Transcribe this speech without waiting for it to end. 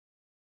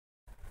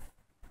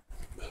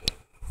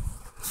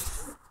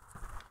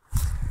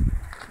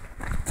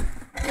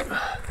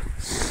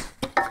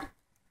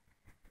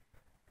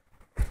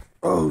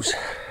Oh,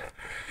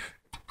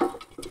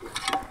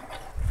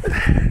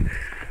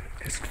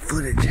 it's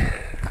footage.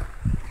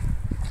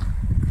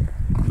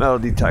 Metal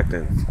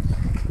detecting.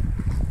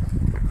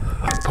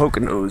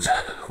 Pocono's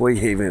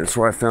Wayhaven. That's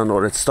where I found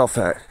all that stuff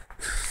at.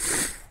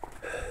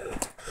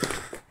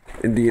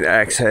 Indian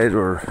axe head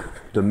or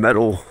the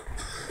metal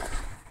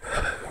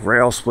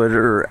rail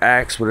splitter or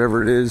axe,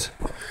 whatever it is.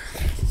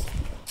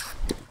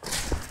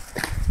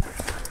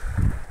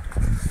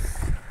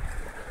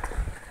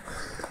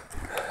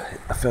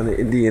 I found an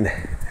Indian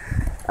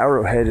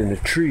arrowhead in a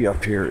tree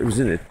up here. It was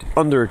in it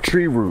under a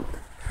tree root.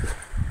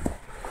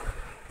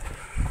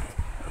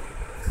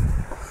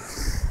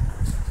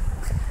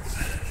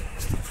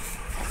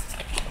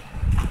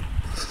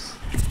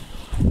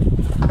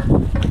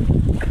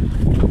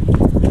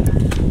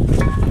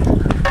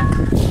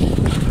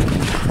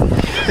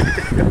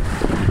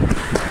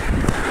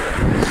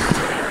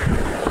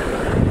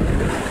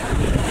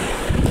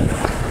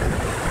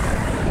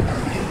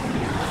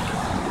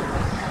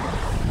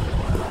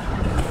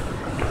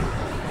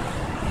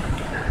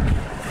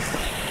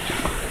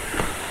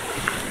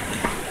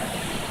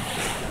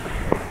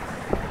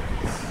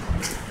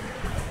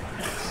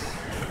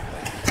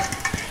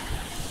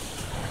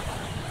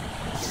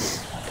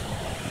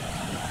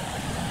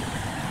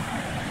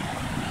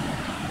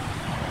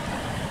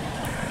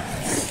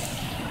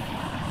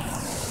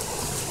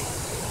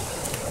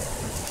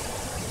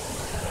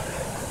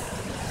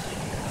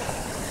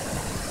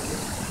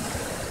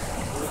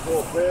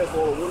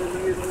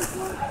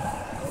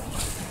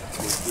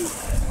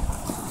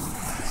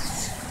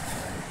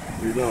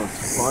 What are you doing?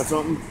 Find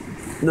something?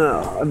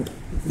 No, I'm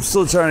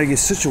still trying to get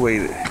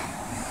situated.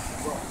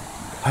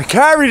 I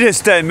carry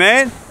this then,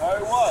 man.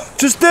 Carry what?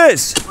 Just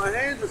this. My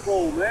hands are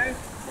cold, man.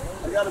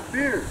 I got a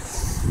beard.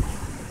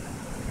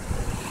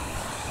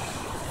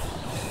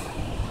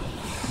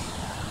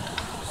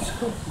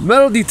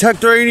 Metal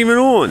detector ain't even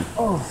on.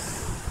 Oh.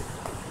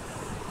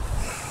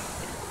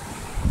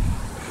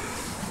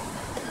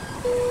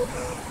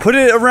 Put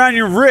it around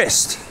your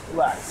wrist.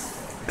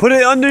 Relax. Put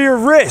it under your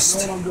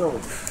wrist. You know what I'm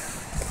doing?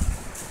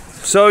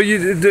 So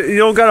you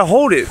don't gotta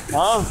hold it.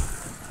 Huh?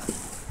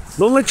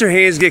 Don't let your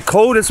hands get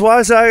cold. That's why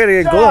I said I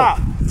gotta get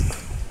gloves.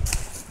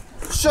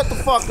 Shut the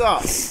fuck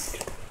up.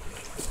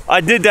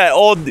 I did that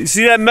all.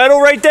 See that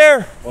metal right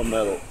there? What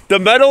metal? The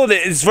metal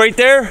that is right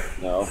there.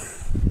 No.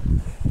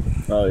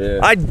 Oh yeah.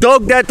 I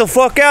dug that the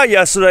fuck out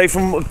yesterday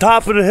from the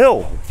top of the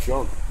hill.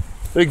 Junk.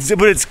 But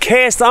it's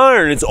cast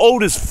iron. It's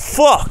old as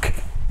fuck.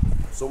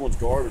 Someone's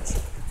garbage.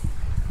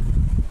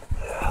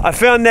 I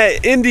found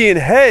that Indian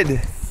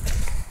head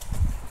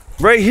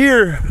right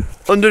here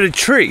under the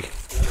tree.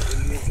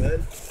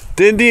 Head?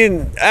 The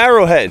Indian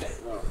arrowhead.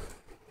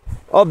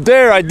 Oh. Up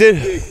there, I did.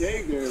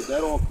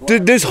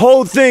 This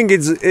whole thing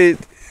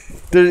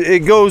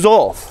it goes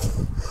off.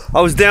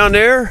 I was down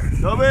there.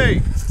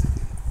 Toby!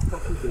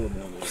 What are you doing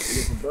down there? You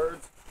looking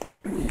birds?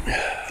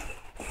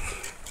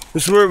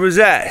 This is where it was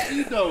at. What are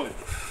you doing?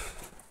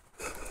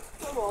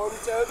 Come on,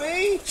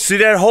 Toby! See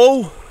that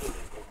hole?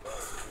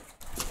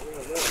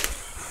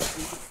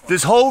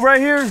 This hole right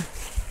here?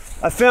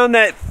 I found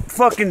that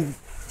fucking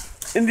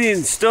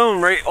Indian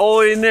stone right all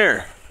the way in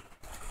there.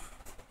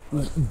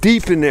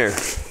 Deep in there.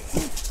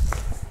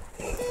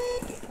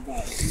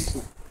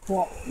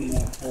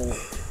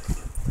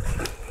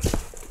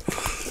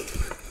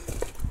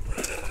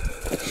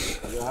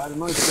 I had a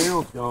nice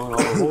balance going.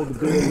 I'll hold the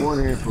beard in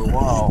one hand for a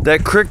while.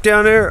 That creek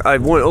down there, I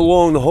went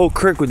along the whole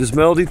creek with this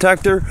metal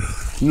detector.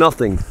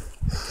 Nothing.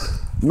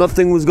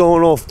 Nothing was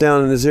going off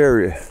down in this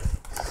area.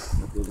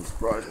 That doesn't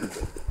surprise me.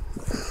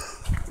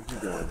 What you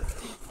doing?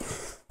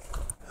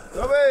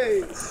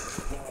 Toby!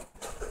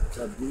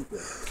 Got deeper.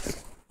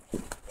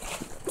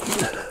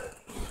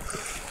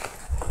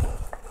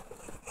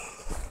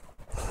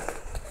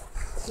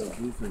 Got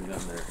deeper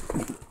down there.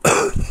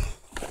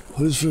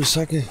 Hold this for a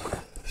second.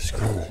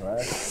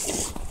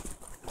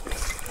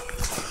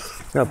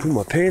 Gotta put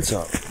my pants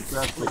up.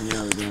 That's sticking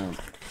out of the ground.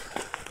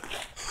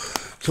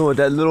 So what,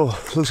 that little,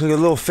 looks like a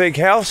little fake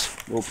house?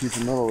 Little piece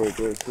of metal right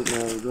there sticking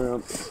out of the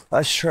ground.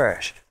 That's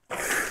trash.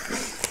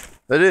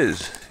 That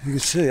is. You can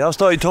see. I was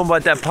thought you were talking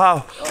about that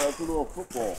pile. Oh, that's a little football.